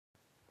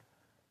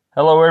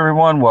Hello,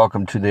 everyone.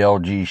 Welcome to the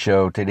LG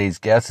Show. Today's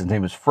guest, his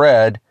name is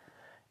Fred.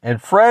 And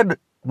Fred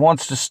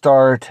wants to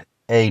start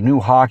a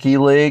new hockey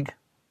league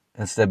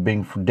instead of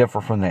being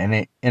different from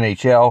the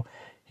NHL.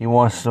 He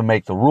wants to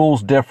make the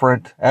rules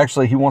different.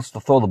 Actually, he wants to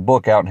throw the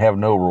book out and have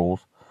no rules.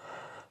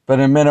 But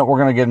in a minute, we're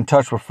going to get in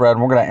touch with Fred,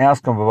 and we're going to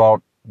ask him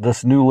about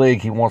this new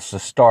league he wants to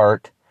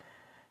start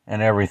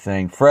and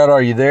everything. Fred,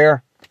 are you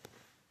there?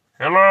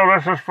 Hello,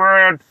 this is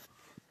Fred.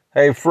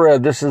 Hey,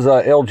 Fred, this is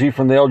LG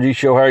from the LG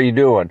Show. How are you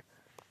doing?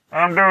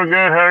 I'm doing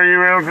good. How are you,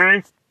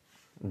 LG?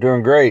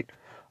 Doing great.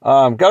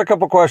 Got a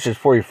couple questions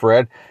for you,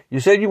 Fred. You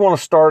said you want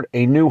to start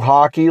a new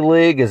hockey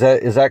league. Is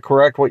that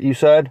correct, what you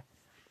said?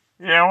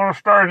 Yeah, I want to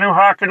start a new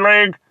hockey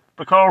league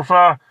because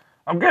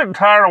I'm getting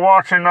tired of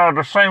watching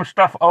the same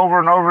stuff over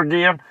and over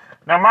again.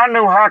 Now, my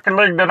new hockey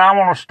league that I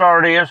want to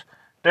start is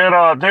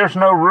that there's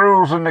no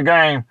rules in the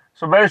game.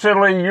 So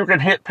basically, you can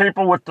hit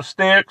people with the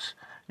sticks.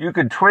 You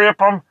can trip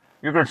them.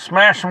 You can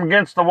smash them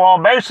against the wall.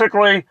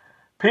 Basically,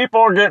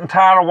 people are getting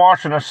tired of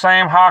watching the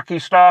same hockey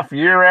stuff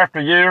year after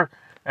year,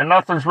 and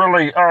nothing's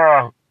really,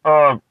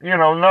 no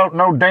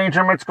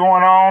dangerments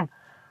going on.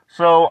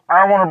 So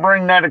I want to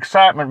bring that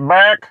excitement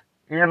back,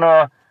 and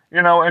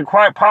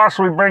quite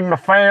possibly bring the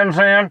fans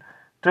in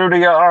to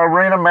the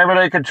arena. Maybe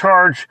they could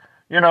charge,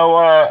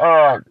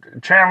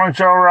 challenge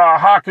our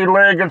hockey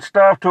league and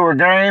stuff to a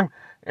game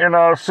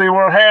and see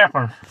what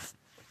happens.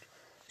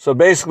 So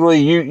basically,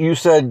 you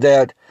said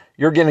that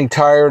you're getting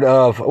tired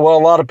of, a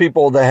lot of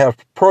people that have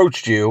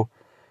approached you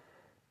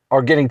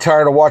are getting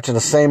tired of watching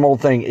the same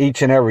old thing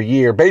each and every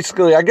year.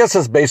 Basically, I guess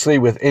that's basically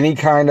with any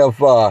kind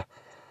of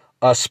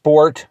a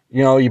sport.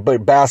 You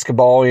put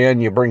basketball in,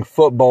 you bring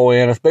football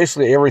in. It's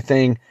basically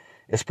everything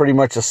is pretty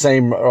much the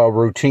same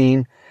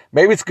routine.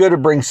 Maybe it's good to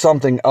bring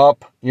something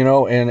up,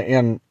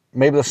 and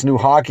maybe this new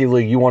hockey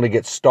league you want to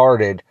get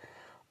started.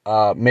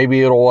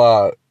 Maybe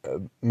it'll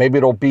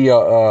be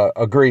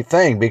a great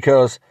thing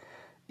because,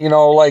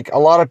 like a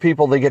lot of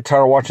people, they get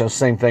tired of watching the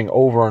same thing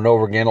over and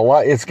over again.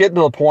 It's getting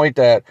to the point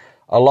that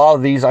I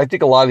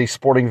think a lot of these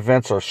sporting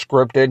events are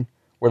scripted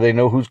where they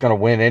know who's going to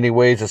win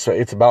anyways.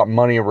 It's about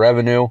money and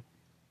revenue.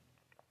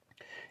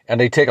 And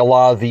they take a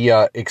lot of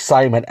the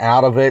excitement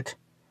out of it.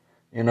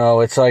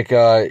 It's like,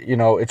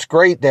 it's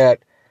great that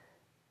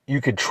you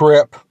could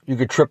trip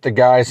the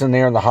guys in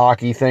there in the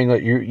hockey thing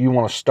that you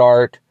want to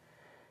start,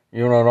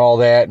 and all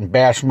that, and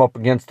bash them up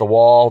against the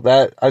wall.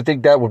 I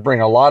think that would bring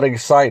a lot of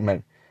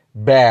excitement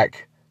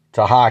back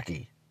to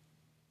hockey.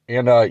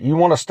 And you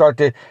want to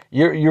start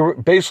you're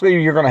going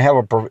to have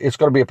it's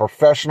going to be a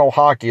professional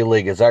hockey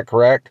league. Is that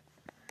correct?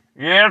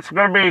 Yeah, it's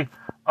going to be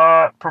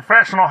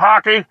professional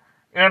hockey,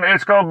 and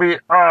it's going to be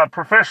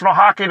professional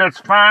hockey that's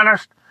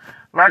finest.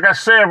 Like I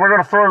said, we're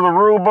going to throw the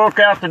rule book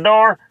out the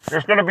door.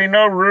 There's going to be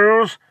no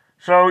rules,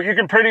 so you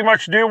can pretty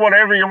much do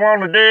whatever you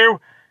want to do.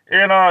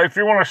 And if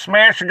you want to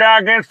smash a guy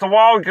against the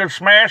wall, you can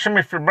smash him.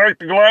 If you break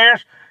the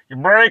glass, you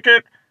break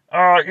it,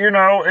 and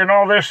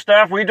all this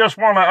stuff. We just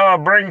want to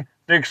bring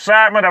the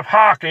excitement of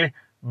hockey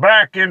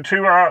back into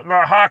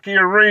the hockey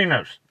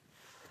arenas.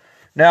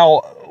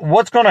 Now,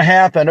 what's going to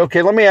happen?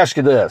 Okay, let me ask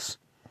you this.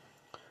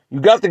 You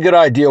got the good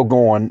idea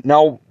going.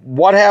 Now,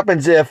 what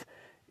happens if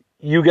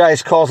you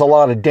guys cause a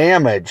lot of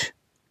damage?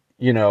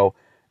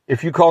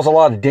 If you cause a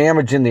lot of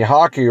damage in the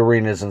hockey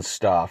arenas and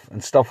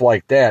stuff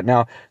like that.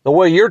 Now, the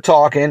way you're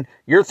talking,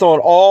 you're throwing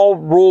all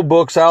rule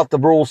books out the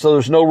rules, so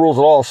there's no rules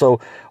at all.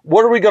 So,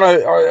 what are we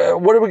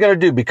gonna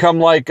do? Become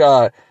like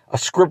a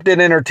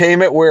scripted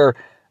entertainment where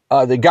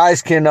the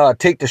guys can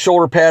take the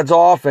shoulder pads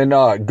off and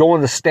go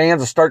in the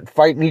stands and start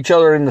fighting each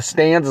other in the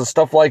stands and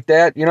stuff like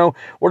that? What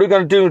are we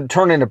going to do?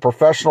 Turn into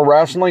professional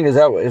wrestling? Is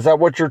that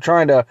what you're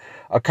trying to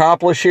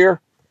accomplish here?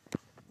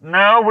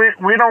 No,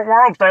 we don't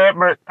want that,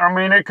 but I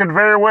mean it could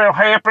very well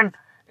happen.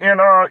 And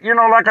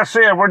like I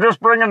said, we're just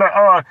bringing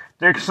the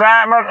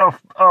excitement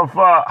of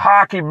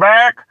hockey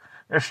back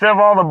instead of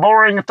all the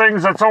boring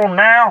things that's on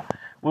now.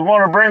 We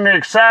want to bring the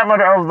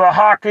excitement of the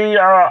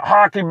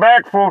hockey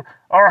back for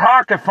our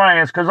hockey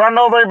fans, because I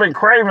know they've been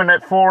craving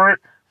it for it.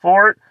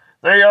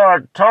 They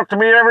talk to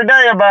me every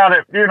day about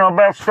it,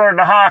 about starting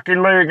a hockey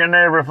league and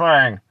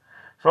everything.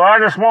 So I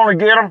just want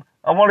to get them.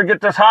 I want to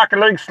get this hockey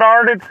league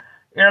started,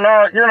 and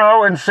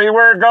and see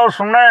where it goes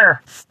from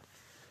there.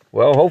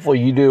 Well,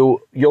 hopefully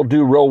you'll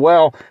do real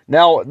well.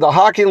 Now, the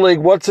hockey league,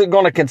 what's it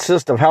going to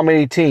consist of? How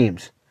many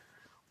teams?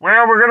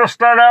 Well, we're going to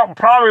start out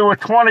probably with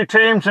 20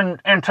 teams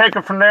and take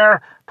it from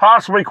there.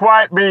 Possibly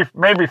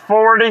maybe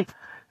 40.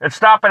 It's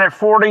stopping at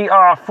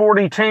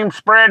 40 team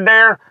spread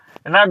there,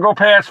 and that'll go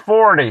past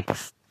 40. All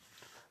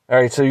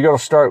right, so you're going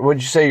to start, what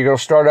did you say? You're going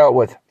to start out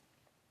with,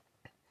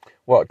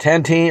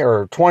 10 teams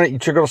or 20?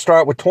 You're going to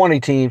start with 20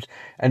 teams,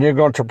 and you're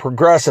going to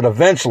progress it.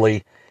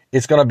 Eventually,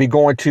 it's going to be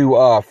going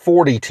to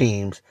 40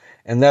 teams,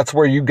 and that's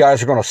where you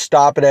guys are going to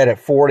stop it at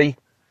 40?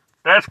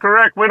 That's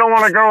correct. We don't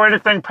want to go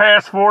anything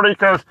past 40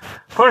 because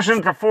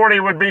pushing to 40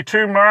 would be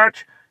too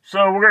much.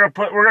 So we're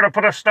gonna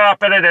put a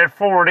stop at it at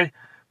 40.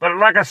 But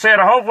like I said,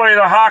 hopefully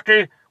the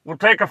hockey will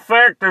take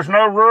effect. There's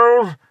no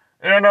rules,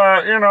 and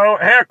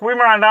heck, we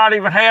might not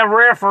even have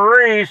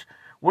referees.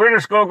 we're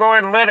just going to go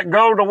ahead and let it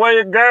go the way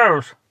it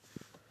goes.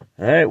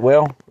 All right,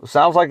 well,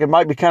 sounds like it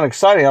might be kind of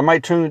exciting. I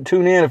might tune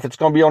in if it's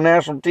going to be on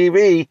national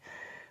TV.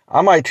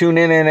 I might tune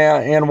in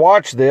and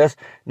watch this.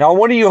 Now,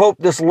 when do you hope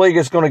this league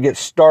is going to get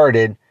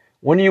started?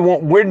 When do you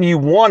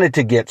want it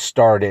to get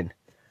started?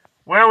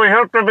 Well, we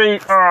hope to be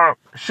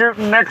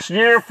shooting next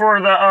year for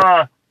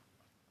the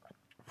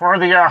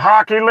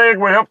hockey league.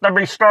 We hope to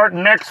be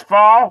starting next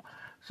fall.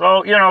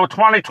 So,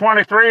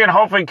 2023, and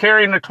hopefully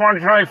carrying to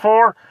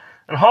 2024.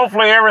 And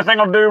hopefully everything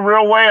will do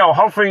real well.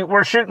 Hopefully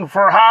we're shooting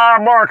for high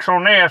marks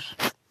on this.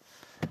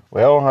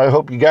 Well, I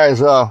hope you guys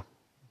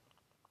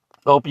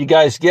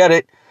get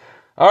it.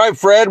 All right,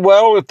 Fred.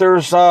 Well, if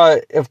there's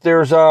let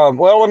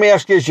me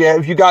ask you this: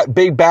 have you got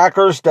big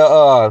backers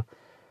to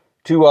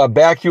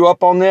back you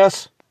up on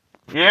this?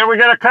 Yeah, we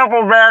got a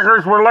couple of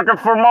backers. We're looking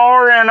for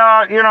more, and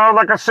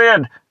like I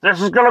said,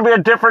 this is going to be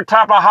a different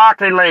type of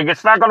hockey league.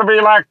 It's not going to be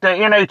like the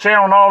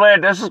NHL and all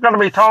that. This is going to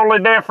be totally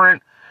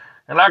different.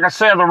 And like I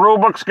said, the rule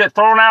books get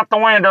thrown out the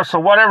window, so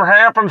whatever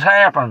happens,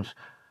 happens.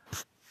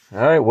 All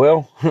right,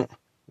 well,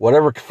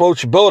 whatever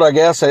floats your boat, I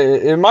guess.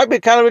 It might be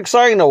kind of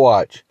exciting to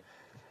watch.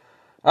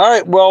 All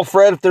right, well,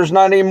 Fred, if there's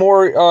not any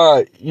more,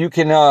 any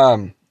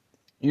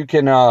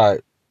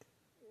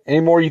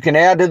more you can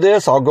add to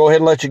this, I'll go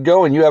ahead and let you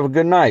go, and you have a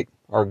good night,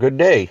 or a good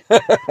day.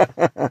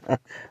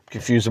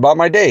 Confused about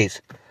my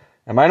days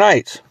and my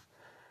nights.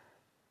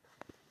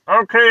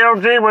 Okay,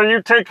 LG, well,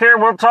 you take care.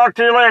 We'll talk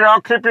to you later.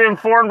 I'll keep you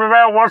informed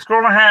about what's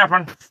going to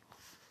happen.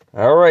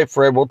 All right,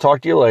 Fred, we'll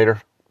talk to you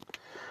later.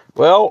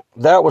 Well,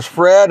 that was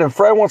Fred, and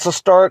Fred wants to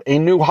start a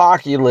new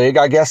hockey league.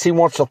 I guess he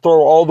wants to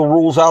throw all the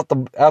rules out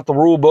the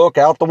rule book,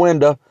 out the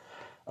window.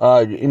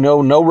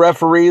 No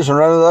referees or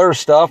none of the other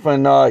stuff.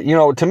 And,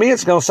 to me,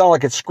 it's going to sound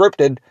like it's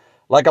scripted,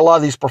 like a lot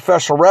of these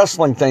professional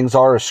wrestling things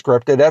are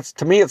scripted.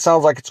 To me, it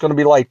sounds like it's going to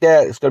be like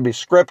that. It's going to be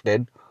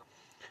scripted.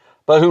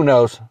 But who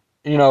knows?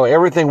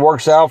 Everything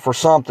works out for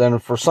something,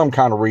 for some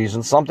kind of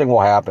reason. Something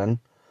will happen.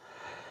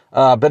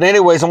 But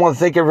anyways, I want to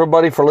thank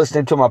everybody for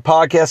listening to my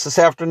podcast this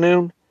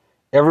afternoon.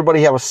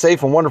 Everybody have a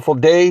safe and wonderful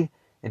day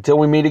until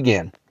we meet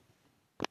again.